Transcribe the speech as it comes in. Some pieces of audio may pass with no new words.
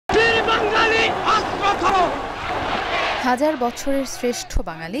হাজার বছরের শ্রেষ্ঠ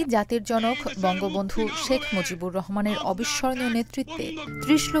বাঙালি জাতির জনক বঙ্গবন্ধু শেখ মুজিবুর রহমানের অবিস্মরণীয় নেতৃত্বে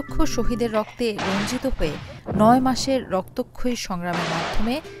 ৩০ লক্ষ শহীদের রক্তে রঞ্জিত হয়ে ৯ মাসের রক্তক্ষয়ী সংগ্রামের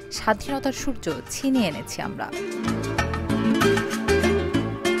মাধ্যমে স্বাধীনতার সূর্য ছিনিয়ে এনেছি আমরা।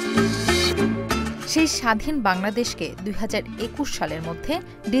 সেই স্বাধীন বাংলাদেশকে ২০২১ সালের মধ্যে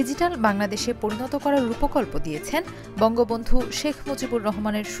ডিজিটাল বাংলাদেশে পরিণত করার রূপকল্প দিয়েছেন বঙ্গবন্ধু শেখ মুজিবুর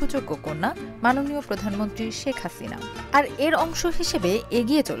রহমানের সুযোগ্য কন্যা মাননীয় প্রধানমন্ত্রী শেখ হাসিনা। আর এর অংশ হিসেবে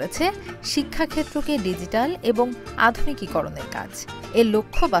এগিয়ে চলেছে শিক্ষাক্ষেত্রকে ডিজিটাল এবং আধুনিকীকরণের কাজ। এর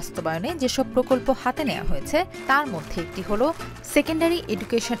লক্ষ্য বাস্তবায়নে যেসব প্রকল্প হাতে নেওয়া হয়েছে তার মধ্যে একটি হল secondary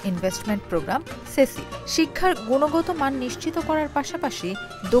education investment programme SESIP। শিক্ষার গুণগত মান নিশ্চিত করার পাশাপাশি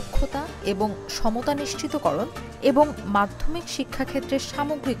দক্ষতা এবং সমতা নিশ্চিতকরণ এবং মাধ্যমিক শিক্ষাক্ষেত্রের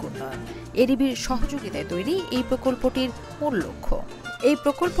সামগ্রিক উন্নয়ন এডিবির সহযোগিতায় তৈরি এই প্রকল্পটির মূল লক্ষ্য। এই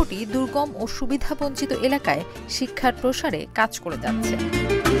প্রকল্পটি দুর্গম ও সুবিধাবঞ্চিত এলাকায় শিক্ষার প্রসারে কাজ করে যাচ্ছে।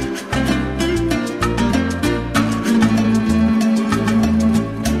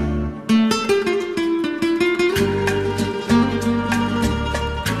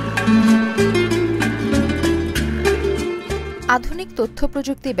 আধুনিক তথ্য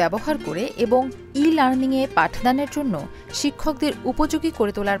প্রযুক্তি ব্যবহার করে এবং ই-লার্নিংয়ে পাঠদানের জন্য শিক্ষকদের উপযোগী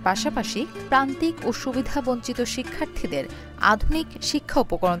করে তোলার পাশাপাশি প্রান্তিক ও সুবিধাবঞ্চিত শিক্ষার্থীদের আধুনিক শিক্ষা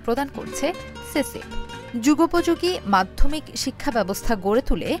উপকরণ প্রদান করছে SESIP। যুগোপযোগী মাধ্যমিক শিক্ষা ব্যবস্থা গড়ে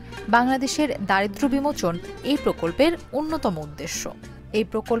তুলে বাংলাদেশের দারিদ্র্য বিমোচন এই প্রকল্পের অন্যতম উদ্দেশ্য। এই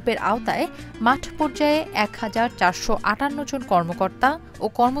প্রকল্পের আওতায় মাঠ পর্যায়ে ১,৪৫৮ জন কর্মকর্তা ও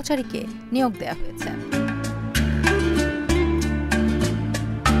কর্মচারীকে নিয়োগ দেওয়া হয়েছে।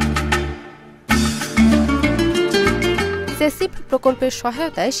 SESIP প্রকল্পের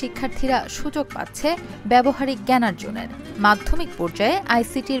সহায়তায় শিক্ষার্থীরা সুযোগ পাচ্ছে ব্যবহারিক জ্ঞানার্জনের। মাধ্যমিক পর্যায়ে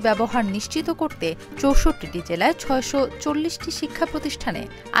আইসিটির ব্যবহার নিশ্চিত করতে ৬৪টি জেলায় ৬৪০টি শিক্ষা প্রতিষ্ঠানে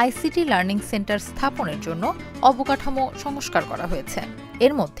আইসিটি লার্নিং সেন্টার স্থাপনের জন্য অবকাঠামো সংস্কার করা হয়েছে।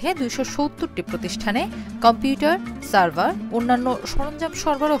 এর মধ্যে ২৭০টি প্রতিষ্ঠানে কম্পিউটার, সার্ভার, অন্যান্য সরঞ্জাম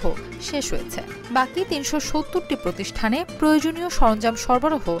সরবরাহ শেষ হয়েছে। বাকি ৩৭০টি প্রতিষ্ঠানে প্রয়োজনীয় সরঞ্জাম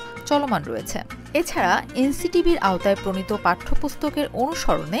সরবরাহ চলমান রয়েছে। এছাড়া এনসিটিবির আওতায় প্রণীত পাঠ্যপুস্তকের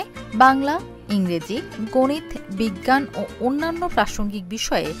অনুসরণে বাংলা, ইংরেজি, গণিত, বিজ্ঞান ও অন্যান্য প্রাসঙ্গিক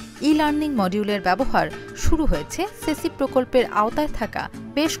বিষয়ে ই-লার্নিং মডিউলের ব্যবহার শুরু হয়েছে SESIP প্রকল্পের আওতায় থাকা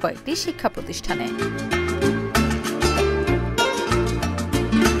বেশ কয়েকটি শিক্ষা প্রতিষ্ঠানে।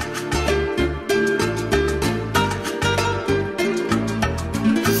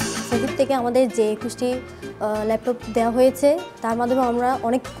 SESIP থেকে আমাদের যে ২১টি ল্যাপটপ দেওয়া হয়েছে তার মাধ্যমে আমরা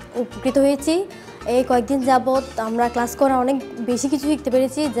অনেক উপকৃত হয়েছি। এই কয়েকদিন যাবৎ আমরা ক্লাস করে অনেক বেশি কিছু শিখতে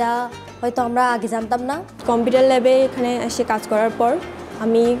পেরেছি যা হয়তো আমরা আগে জানতাম না। কম্পিউটার ল্যাবে এখানে এসে কাজ করার পর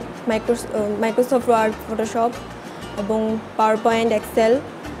আমি মাইক্রোসফট ওয়ার্ড, ফটোশপ এবং পাওয়ার পয়েন্ট, এক্সেল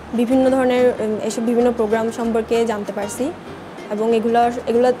বিভিন্ন ধরনের বিভিন্ন প্রোগ্রাম সম্পর্কে জানতে পারছি এবং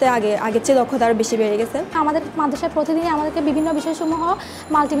এগুলোতে আগের চেয়ে দক্ষতা আরও বেশি বেড়ে গেছে। আমাদের মাদ্রাসায় প্রতিদিনই আমাদেরকে বিভিন্ন বিষয়সমূহ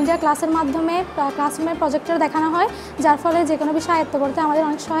মাল্টিমিডিয়া ক্লাসের মাধ্যমে ক্লাসরুমের প্রজেক্টর দেখানো হয়, যার ফলে যে কোনো বিষয় আয়ত্ত করতে আমাদের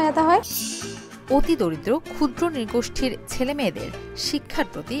অনেক সহায়তা হয়। অতি দরিদ্র ক্ষুদ্র নৃগোষ্ঠীর ছেলেমেয়েদের শিক্ষার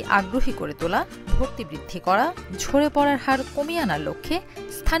প্রতি আগ্রহী করে তোলা, ভর্তি বৃদ্ধি করা, ঝরে পড়ার হার কমিয়ে আনার লক্ষ্যে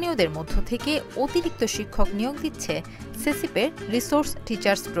স্থানীয়দের মধ্য থেকে অতিরিক্ত শিক্ষক নিয়োগ দিচ্ছে SESIP-এর resource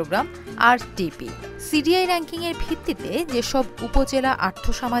teachers programme RTP। CDI র্যাঙ্কিংয়ের ভিত্তিতে যেসব উপজেলা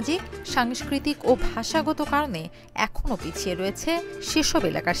আর্থসামাজিক, সাংস্কৃতিক ও ভাষাগত কারণে এখনও পিছিয়ে রয়েছে সেসব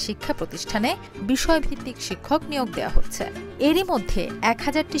এলাকার শিক্ষা প্রতিষ্ঠানে বিষয়ভিত্তিক শিক্ষক নিয়োগ দেওয়া হচ্ছে। এরই মধ্যে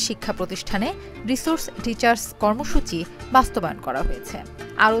 ১,০০০টি শিক্ষা প্রতিষ্ঠানে রিসোর্স টিচার্স কর্মসূচি বাস্তবায়ন করা হয়েছে।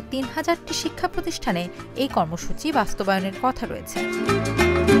 আরও ৩,০০০টি শিক্ষা প্রতিষ্ঠানে এই কর্মসূচি বাস্তবায়নের কথা রয়েছে।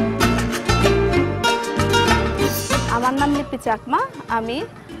 আমার নাম লিপি চাকমা। আমি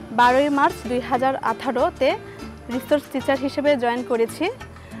 ১২ই মার্চ ২০১৮-তে রিসোর্স টিচার হিসেবে জয়েন করেছি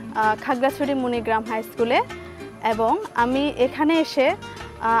খাগড়াছড়ি মণিগ্রাম হাই স্কুলে এবং আমি এখানে এসে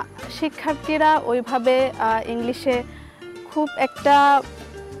শিক্ষার্থীরা ওইভাবে ইংলিশে খুব একটা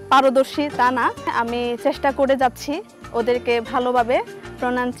পারদর্শী তা না। আমি চেষ্টা করে যাচ্ছি ওদেরকে ভালোভাবে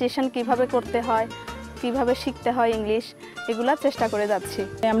প্রনাউন্সিয়েশন কিভাবে করতে হয়, কিভাবে শিখতে হয় ইংলিশ, এগুলা চেষ্টা করে যাচ্ছি।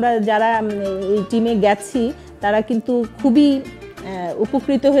 আমরা যারা এই টিমে গেছি তারা কিন্তু খুবই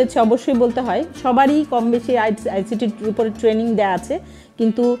উপকৃত হয়েছে অবশ্যই বলতে হয়। সবারই কম বেশি আইসিটির উপরে ট্রেনিং দেওয়া আছে,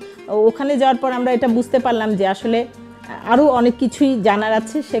 কিন্তু ওখানে যাওয়ার পর আমরা এটা বুঝতে পারলাম যে আসলে আরও অনেক কিছুই জানার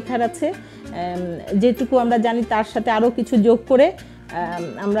আছে, শেখার আছে। যেটুকু আমরা জানি তার সাথে আরও কিছু যোগ করে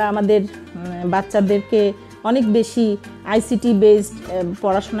আমরা আমাদের বাচ্চাদেরকে অনেক বেশি আইসিটি বেসড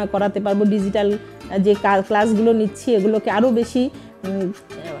পড়াশোনা করাতে পারবো। ডিজিটাল যে ক্লাসগুলো নিচ্ছি এগুলোকে আরও বেশি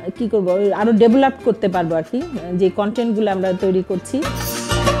কি করব, আরো ডেভেলপ করতে পারবো আর কি, যে কন্টেন্টগুলো আমরা তৈরি করছি।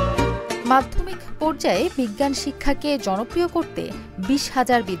 মাধ্যমিক পর্যায়ে বিজ্ঞান শিক্ষাকে জনপ্রিয় করতে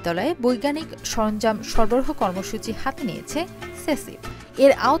 20,000 বিদ্যালয়ে বৈজ্ঞানিক সরঞ্জাম সরবরাহ কর্মসূচি হাতে নিয়েছে সেসিপ।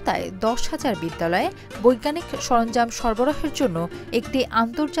 এর আওতায় 10,000 বিদ্যালয়ে বৈজ্ঞানিক সরঞ্জাম সরবরাহের জন্য একটি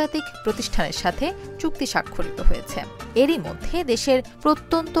আন্তর্জাতিক প্রতিষ্ঠানের সাথে চুক্তি স্বাক্ষরিত হয়েছে। এরই মধ্যে দেশের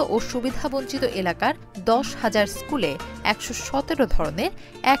প্রত্যন্ত ও সুবিধাবঞ্চিত এলাকার 10,000 স্কুলে 117 ধরনের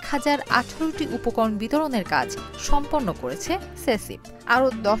 1,018টি উপকরণ বিতরণের কাজ সম্পন্ন করেছে সেসিপ। আরও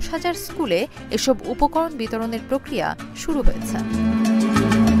 10,000 স্কুলে এসব উপকরণ বিতরণের প্রক্রিয়া শুরু হয়েছে।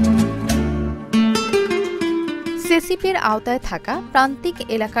 সেসিপের আওতায় থাকা প্রান্তিক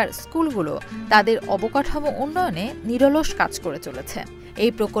এলাকার স্কুলগুলো তাদের অবকাঠামো উন্নয়নে নিরলস কাজ করে চলেছে।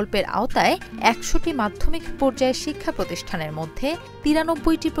 এই প্রকল্পের আওতায় 100টি মাধ্যমিক পর্যায়ের শিক্ষা প্রতিষ্ঠানের মধ্যে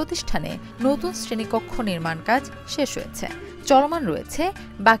 93টি প্রতিষ্ঠানে নতুন শ্রেণীকক্ষ নির্মাণ কাজ শেষ হয়েছে। চলমান রয়েছে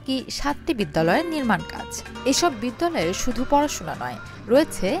বাকি 7টি বিদ্যালয়ের নির্মাণ কাজ। এসব বিদ্যালয়ে শুধু পড়াশোনা নয়,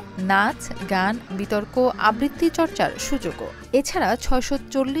 রয়েছে নাচ, গান, বিতর্ক, আবৃত্তি চর্চার সুযোগও। এছাড়া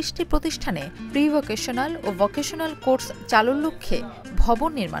 640টি প্রতিষ্ঠানে প্রি ভোকেশনাল ও ভোকেশনাল কোর্স চালুর লক্ষ্যে ভবন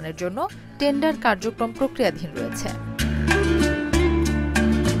নির্মাণের জন্য টেন্ডার কার্যক্রম প্রক্রিয়াধীন রয়েছে।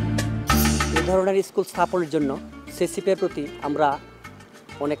 এ ধরনের স্কুল স্থাপনের জন্য সেসিপের প্রতি আমরা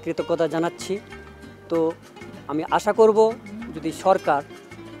অনেক কৃতজ্ঞতা জানাচ্ছি। তো আমি আশা করব যদি সরকার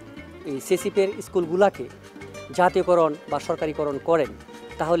এই সেসিপের স্কুলগুলোকে জাতীয়করণ বা সরকারিকরণ করেন,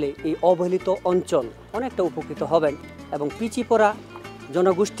 তাহলে এই অবহেলিত অঞ্চল অনেকটা উপকৃত হবেন এবং পিছিয়ে পড়া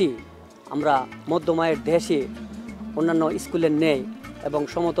জনগোষ্ঠী আমরা মধ্যমায়ের দেশে অন্যান্য স্কুলের নেই এবং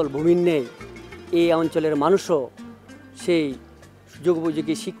সমতল ভূমির নেই, এই অঞ্চলের মানুষও সেই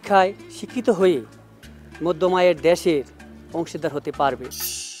যুগোপযোগী শিক্ষায় শিক্ষিত হয়ে মধ্যমায়ের দেশের অংশীদার হতে পারবে।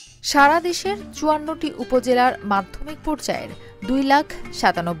 সারা দেশের 54টি উপজেলার মাধ্যমিক পর্যায়ের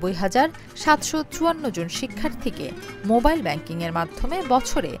 2,97,754 জন শিক্ষার্থীকে মোবাইল ব্যাংকিংয়ের মাধ্যমে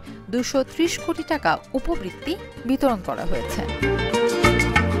বছরে 230 কোটি টাকা উপবৃত্তি বিতরণ করা হয়েছে।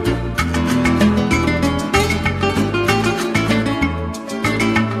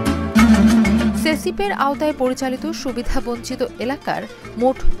 সেসিপের আওতায় পরিচালিত সুবিধাবঞ্চিত এলাকার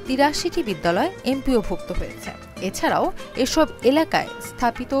মোট 83টি বিদ্যালয় এমপিওভুক্ত হয়েছে। এছাড়াও এসব এলাকায়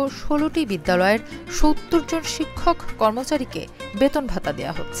স্থাপিত 16টি বিদ্যালয়ের 70 জন শিক্ষক কর্মচারীকে বেতন ভাতা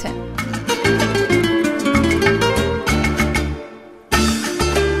দেওয়া হচ্ছে।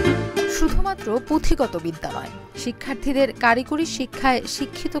 শুধুমাত্র পুঁথিগত বিদ্যা নয়, শিক্ষার্থীদের কারিগরি শিক্ষায়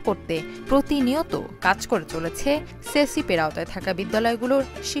শিক্ষিত করতে প্রতিনিয়ত কাজ করে চলেছে সেসিপের আওতায় থাকা বিদ্যালয়গুলোর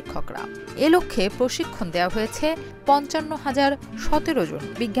শিক্ষকরা। এ লক্ষ্যে প্রশিক্ষণ দেওয়া হয়েছে 55,017 জন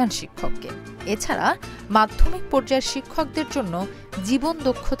বিজ্ঞান শিক্ষককে। এছাড়া মাধ্যমিক পর্যায়ের শিক্ষকদের জন্য জীবন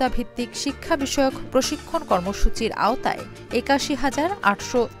দক্ষতা ভিত্তিক শিক্ষা বিষয়ক প্রশিক্ষণ কর্মসূচির আওতায়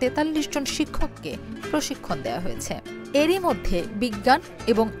 81,843 জন শিক্ষককে প্রশিক্ষণ দেওয়া হয়েছে। এরই মধ্যে বিজ্ঞান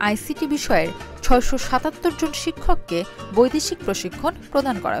এবং আইসিটি বিষয়ের 677 জন শিক্ষককে বৈদেশিক প্রশিক্ষণ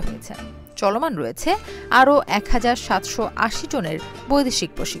প্রদান করা হয়েছে। চলমান রয়েছে আরও 1,780 জনের বৈদেশিক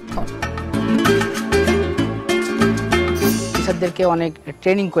প্রশিক্ষণ। টিচারদেরকে অনেক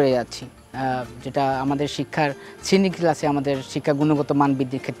ট্রেনিং করে যাচ্ছি, যেটা আমাদের শিক্ষার শ্রেণী ক্লাসে আমাদের শিক্ষা গুণগত মান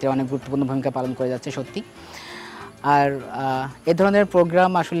বৃদ্ধির ক্ষেত্রে অনেক গুরুত্বপূর্ণ ভূমিকা পালন করে যাচ্ছে সত্যি। আর এ ধরনের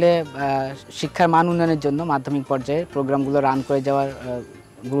প্রোগ্রাম আসলে শিক্ষার মান উন্নয়নের জন্য মাধ্যমিক পর্যায়ে প্রোগ্রামগুলো রান করে যাওয়ার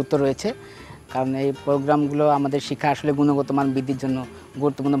গুরুত্ব রয়েছে, কারণ এই প্রোগ্রামগুলো আমাদের শিক্ষা আসলে গুণগত মান বৃদ্ধির জন্য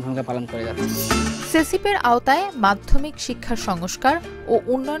গুরুত্বপূর্ণ ভূমিকা পালন করে যাচ্ছে। সেসিপের আওতায় মাধ্যমিক শিক্ষার সংস্কার ও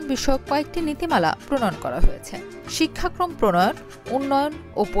উন্নয়ন বিষয়ক কয়েকটি নীতিমালা প্রণয়ন করা হয়েছে। শিক্ষাক্রম প্রণয়ন, উন্নয়ন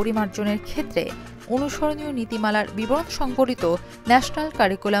ও পরিমার্জনের ক্ষেত্রে অনুসরণীয় নীতিমালার বিবরণ সংবলিত ন্যাশনাল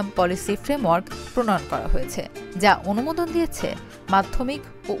কারিকুলাম পলিসি ফ্রেমওয়ার্ক প্রণয়ন করা হয়েছে, যা অনুমোদন দিয়েছে মাধ্যমিক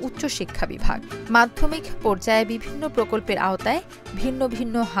ও উচ্চশিক্ষা বিভাগ। মাধ্যমিক পর্যায়ে বিভিন্ন প্রকল্পের আওতায় ভিন্ন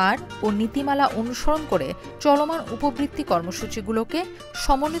ভিন্ন হার ও নীতিমালা অনুসরণ করে চলমান উপবৃত্তি কর্মসূচিগুলোকে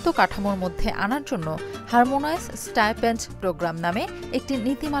সমন্বিত কাঠামোর মধ্যে আনার জন্য হারমোনাইজ স্টাইপেন্ড প্রোগ্রাম নামে একটি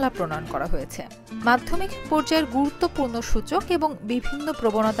নীতিমালা প্রণয়ন করা হয়েছে। মাধ্যমিক পর্যায়ের গুরুত্বপূর্ণ সূচক এবং বিভিন্ন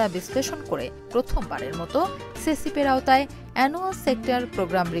প্রবণতা বিশ্লেষণ করে প্রথমবারের মতো সেসিপের আওতায় annual sector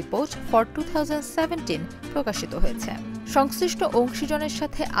programme report for 2017 প্রকাশিত হয়েছে। সংশ্লিষ্ট অংশীজনের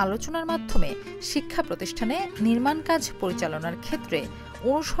সাথে আলোচনার মাধ্যমে শিক্ষা প্রতিষ্ঠানে নির্মাণ কাজ পরিচালনার ক্ষেত্রে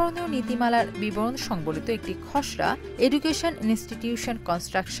অনুসরণীয় নীতিমালার বিবরণ সংবলিত একটি খসড়া education institution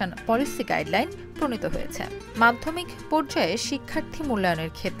construction policy guideline প্রণীত হয়েছে। মাধ্যমিক পর্যায়ে শিক্ষার্থী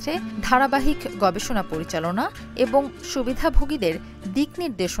মূল্যায়নের ক্ষেত্রে ধারাবাহিক গবেষণা পরিচালনা এবং সুবিধাভোগীদের দিক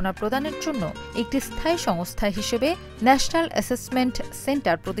নির্দেশনা প্রদানের জন্য একটি স্থায়ী সংস্থা হিসেবে ন্যাশনাল অ্যাসেসমেন্ট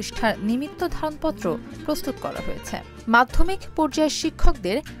সেন্টার প্রতিষ্ঠার নিমিত্ত ধারণপত্র প্রস্তুত করা হয়েছে। মাধ্যমিক পর্যায়ের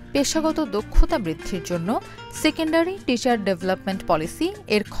শিক্ষকদের পেশাগত দক্ষতা বৃদ্ধির জন্য সেকেন্ডারি টিচার ডেভেলপমেন্ট পলিসি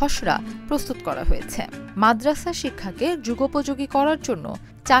এর খসড়া প্রস্তুত করা হয়েছে। মাদ্রাসা শিক্ষাকে যুগোপযোগী করার জন্য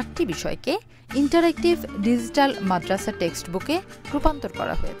 4টি বিষয়কে ইন্টারেক্টিভ ডিজিটাল মাদ্রাসা টেক্সট বুকে রূপান্তর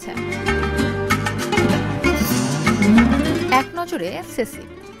করা হয়েছে। এক নজরে সেসিপ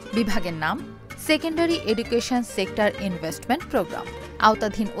বিভাগের নাম secondary education sector investment programme,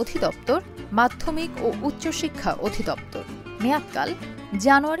 আওতাধীন অধিদপ্তর মাধ্যমিক ও উচ্চশিক্ষা অধিদপ্তর, মেয়াদকাল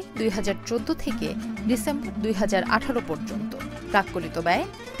জানুয়ারি 2014 থেকে ডিসেম্বর 2018 পর্যন্ত, প্রাক্কলিত ব্যয়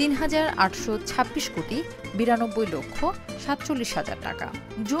 3,826 কোটি 92 লক্ষ 47 হাজার টাকা,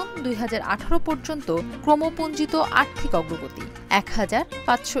 জুন 2018 পর্যন্ত ক্রমপঞ্জিত আর্থিক অগ্রগতি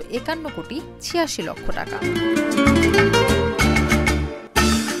 1,551 কোটি 86 লক্ষ টাকা।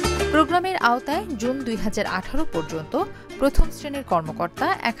 প্রোগ্রামের আওতায় জুন 2018 পর্যন্ত প্রথম শ্রেণীর কর্মকর্তা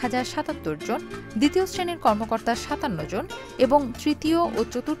 1077 জন, দ্বিতীয় শ্রেণীর কর্মকর্তা 57 জন এবং তৃতীয় ও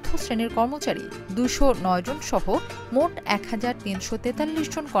চতুর্থ শ্রেণীর কর্মচারী 209 জন সহ মোট 1343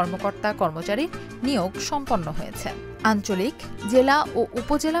 জন কর্মকর্তা কর্মচারীর নিয়োগ সম্পন্ন হয়েছে। আঞ্চলিক, জেলা ও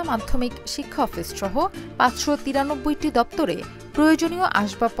উপজেলা মাধ্যমিক শিক্ষা অফিস সহ 593টি দপ্তরে প্রয়োজনীয়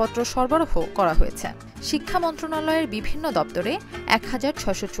আসবাবপত্র সরবরাহ করা হয়েছে। শিক্ষা মন্ত্রণালয়ের বিভিন্ন দপ্তরে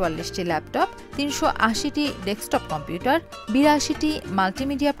 1644টি laptop, 380টি desktop computer, 82টি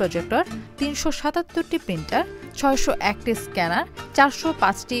multimedia projector, 377টি printer, 601টি scanner,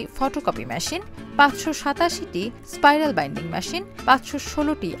 405টি photocopy machine, 587টি spiral binding machine,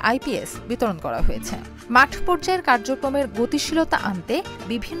 516টি IPS বিতরণ করা হয়েছে। মাঠ পর্যায়ের কার্যক্রমের গতিশীলতা আনতে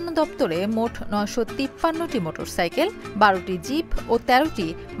বিভিন্ন দপ্তরে মোট 953টি মোটরসাইকেল, 12টি জিপ ও 13টি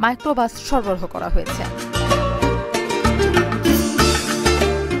মাইক্রোবাস সরবরাহ করা হয়েছে।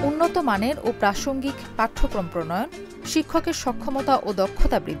 উন্নত মানের ও প্রাসঙ্গিক পাঠ্যক্রম প্রণয়ন, শিক্ষকের সক্ষমতা ও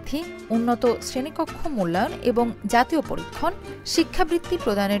দক্ষতা বৃদ্ধি, উন্নত শ্রেণীকক্ষ মূল্যায়ন এবং জাতীয় পরীক্ষণ, শিক্ষাবৃত্তি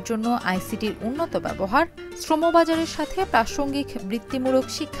প্রদানের জন্য আইসিটির উন্নত ব্যবহার, শ্রমবাজারের সাথে প্রাসঙ্গিক বৃত্তিমূলক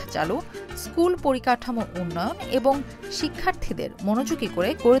শিক্ষা চালু, স্কুল পরিকাঠামো উন্নয়ন এবং শিক্ষার্থীদের মনোযোগী করে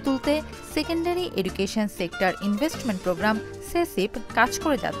গড়ে তুলতে secondary education sector investment programme সেসিপ কাজ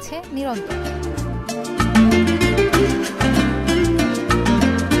করে যাচ্ছে নিরন্তর।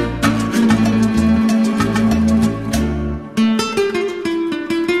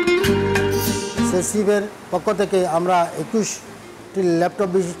 সেসিপের পক্ষ থেকে আমরা 21টি ল্যাপটপ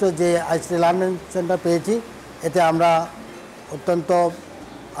বিশিষ্ট যে আইসিটি লার্নিং সেন্টার পেয়েছি, এতে আমরা অত্যন্ত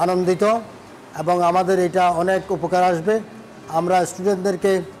আনন্দিত এবং আমাদের এটা অনেক উপকার আসবে। আমরা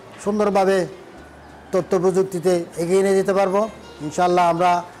স্টুডেন্টদেরকে সুন্দরভাবে তথ্য প্রযুক্তিতে এগিয়ে নিয়ে যেতে পারবো। ইনশাআল্লাহ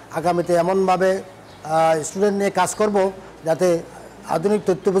আমরা আগামীতে এমনভাবে স্টুডেন্ট নিয়ে কাজ করব যাতে আধুনিক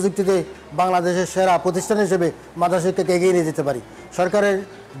তথ্য প্রযুক্তিতে বাংলাদেশের সেরা প্রতিষ্ঠান হিসেবে মাদ্রাসা শিক্ষাকে এগিয়ে নিয়ে যেতে পারি। সরকারের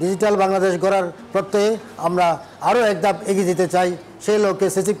ডিজিটাল বাংলাদেশ গড়ার প্রত্যয়ে আমরা আরও এক ধাপ এগিয়ে যেতে চাই। সেই লক্ষ্যে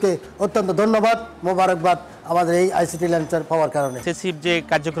সেসিপকে অত্যন্ত ধন্যবাদ, মোবারকবাদ আমাদের এই আইসিটি ল্যান্সার পাওয়ার কারণে। সেসিপ যে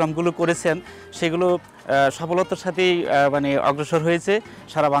কার্যক্রমগুলো করেছেন সেগুলো সফলতার সাথেই অগ্রসর হয়েছে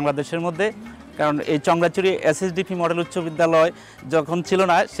সারা বাংলাদেশের মধ্যে। কারণ এই চংরাচুরি এসএসডিপি মডেল উচ্চ বিদ্যালয় যখন ছিল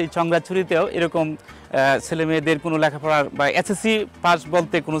না, সেই চংরাচুরিতেও এরকম ছেলেমেয়েদের কোনো লেখাপড়ার বা এসএসসি পাস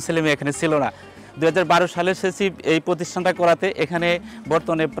বলতে কোনো ছেলেমেয়ে এখানে ছিল না। 2012 সালে সেসিপ এই প্রতিষ্ঠানটা করাতে এখানে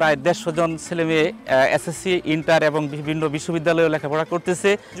বর্তমানে প্রায় 150 জন ছেলেমেয়ে এসএসসি, ইন্টার এবং বিভিন্ন বিশ্ববিদ্যালয়ে লেখাপড়া করতেছে।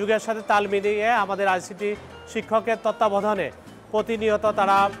 যুগের সাথে তাল মিলিয়ে আমাদের আইসিটি শিক্ষকের তত্ত্বাবধানে প্রতিনিয়ত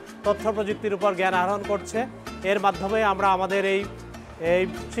তারা তথ্য প্রযুক্তির উপর জ্ঞান আহরণ করছে। এর মাধ্যমে আমরা আমাদের এই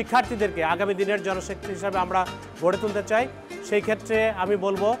শিক্ষার্থীদেরকে আগামী দিনের জনশক্তি হিসাবে আমরা গড়ে তুলতে চাই। সেই ক্ষেত্রে আমি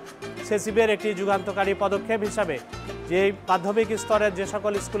বলবো সেসিপের একটি যুগান্তকারী পদক্ষেপ হিসাবে যে মাধ্যমিক স্তরের যে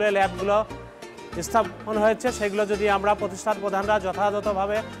সকল স্কুলে ল্যাবগুলো স্থাপন হয়েছে সেগুলো যদি আমরা প্রতিষ্ঠান প্রধানরা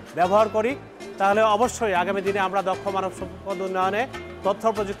যথাযথভাবে ব্যবহার করি, তাহলে অবশ্যই আগামী দিনে আমরা দক্ষ মানব সম্পদ উন্নয়নে, তথ্য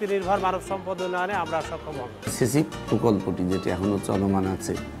প্রযুক্তি নির্ভর মানব সম্পদ উন্নয়নে আমরা সক্ষম হব। সেসিপ প্রকল্পটি যেটি এখনও চলমান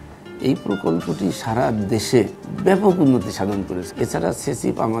আছে, এই প্রকল্পটি সারা দেশে ব্যাপক উন্নতি সাধন করেছে। এছাড়া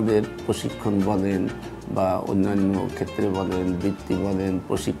সেসিপ আমাদের প্রশিক্ষণ বলেন বা অন্যান্য ক্ষেত্রে বলেন, বৃত্তি বলেন,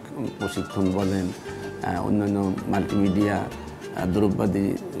 প্রশিক্ষণ বলেন, অন্যান্য মাল্টিমিডিয়া দ্রব্যাদি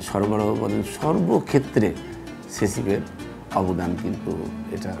সরবরাহ বলেন, সর্বক্ষেত্রে সেসিপের অবদান কিন্তু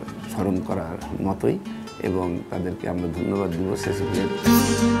এটা স্মরণ করার মতোই এবং তাদেরকে আমরা ধন্যবাদ দিব সেসিপের।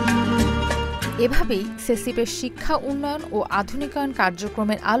 এভাবেই সেসিপের শিক্ষা উন্নয়ন ও আধুনিকায়ন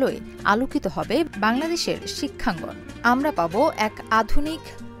কার্যক্রমের আলোয় আলোকিত হবে বাংলাদেশের শিক্ষাঙ্গন। আমরা পাব এক আধুনিক,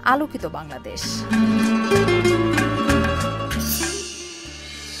 আলোকিত বাংলাদেশ।